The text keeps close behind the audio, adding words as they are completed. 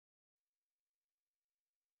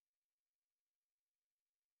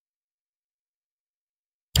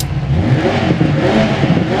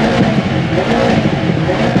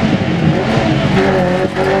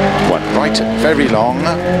very long,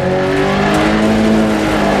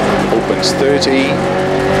 opens 30,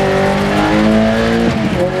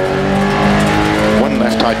 one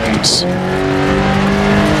left tightens,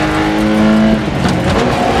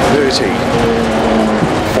 30,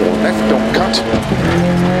 four left, don't cut,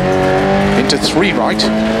 into three right,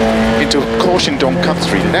 into caution, don't cut,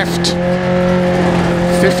 three left,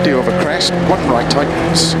 50 over crest, one right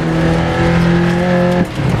tightens,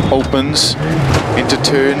 opens, into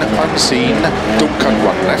turn, unseen, don't cut,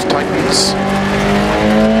 one left tightens,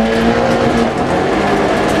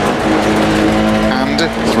 and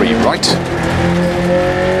three right,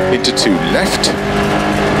 into two left,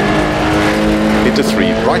 into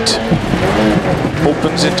three right,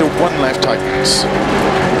 opens into one left tightens,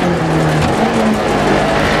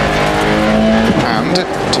 and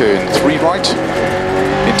turn three right,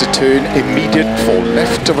 into turn immediate, four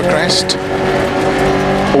left of a crest,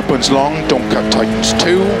 opens long, don't cut, tightens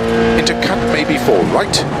two, into cut maybe four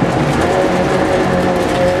right,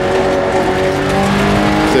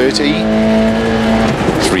 30,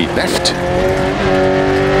 three left,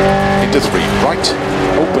 into three right,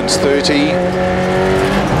 opens 30,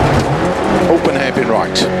 open hairpin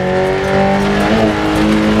right,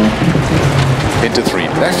 into three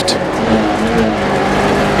left,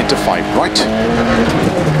 into five right,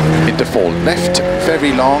 into four left,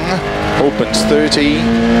 very long, opens 30,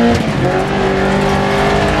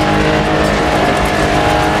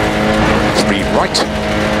 three right,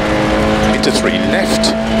 into three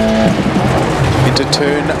left, into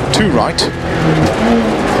turn two right,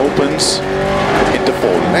 opens, into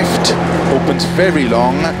four left, opens very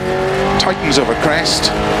long, tightens over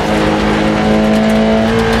crest,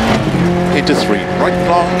 into three right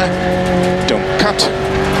long, don't cut,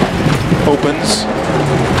 opens,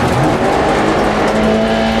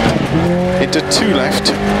 into two left,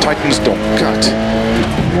 tightens, don't cut,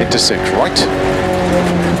 into six right,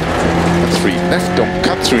 three left, don't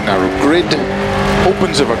cut through narrow grid,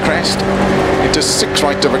 opens over crest, into six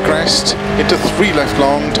right over crest, into three left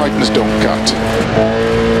long, tightens, don't cut,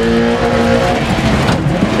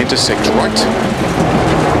 into six right,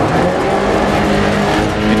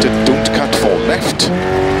 into don't cut, four left,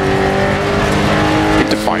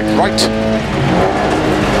 into five right,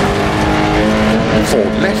 four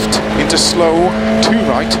left, into slow, two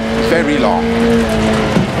right, very long,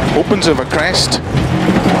 opens over crest,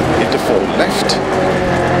 into four left,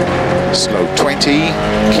 slow 20,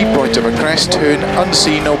 keep right over crest, turn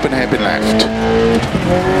unseen, open hairpin left,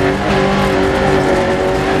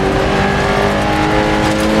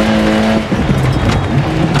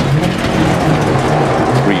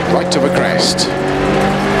 three right over crest,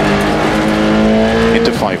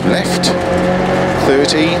 into five left,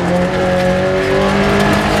 30,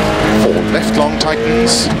 four left long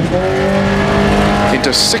tightens,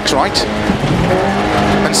 into six right,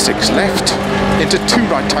 and six left, into two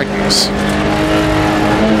right tightens,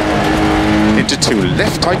 into two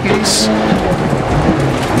left tightens,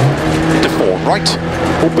 into four right,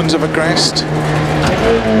 opens over crest,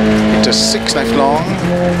 into six left long,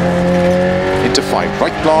 into five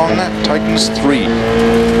right long, tightens three,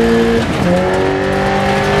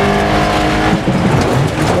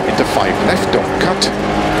 into five left, don't cut,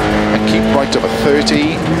 and keep right over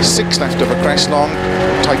 30, six left over crest long,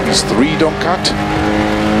 tightens three, don't cut,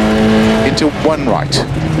 into one right,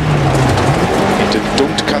 into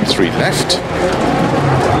don't cut, three left,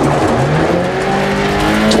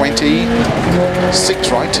 20, six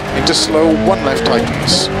right, into slow, one left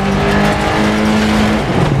tightens,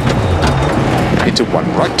 into one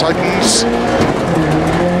right tightens,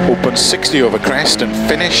 open 60 over crest and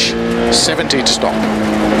finish, 70 to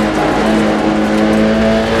stop.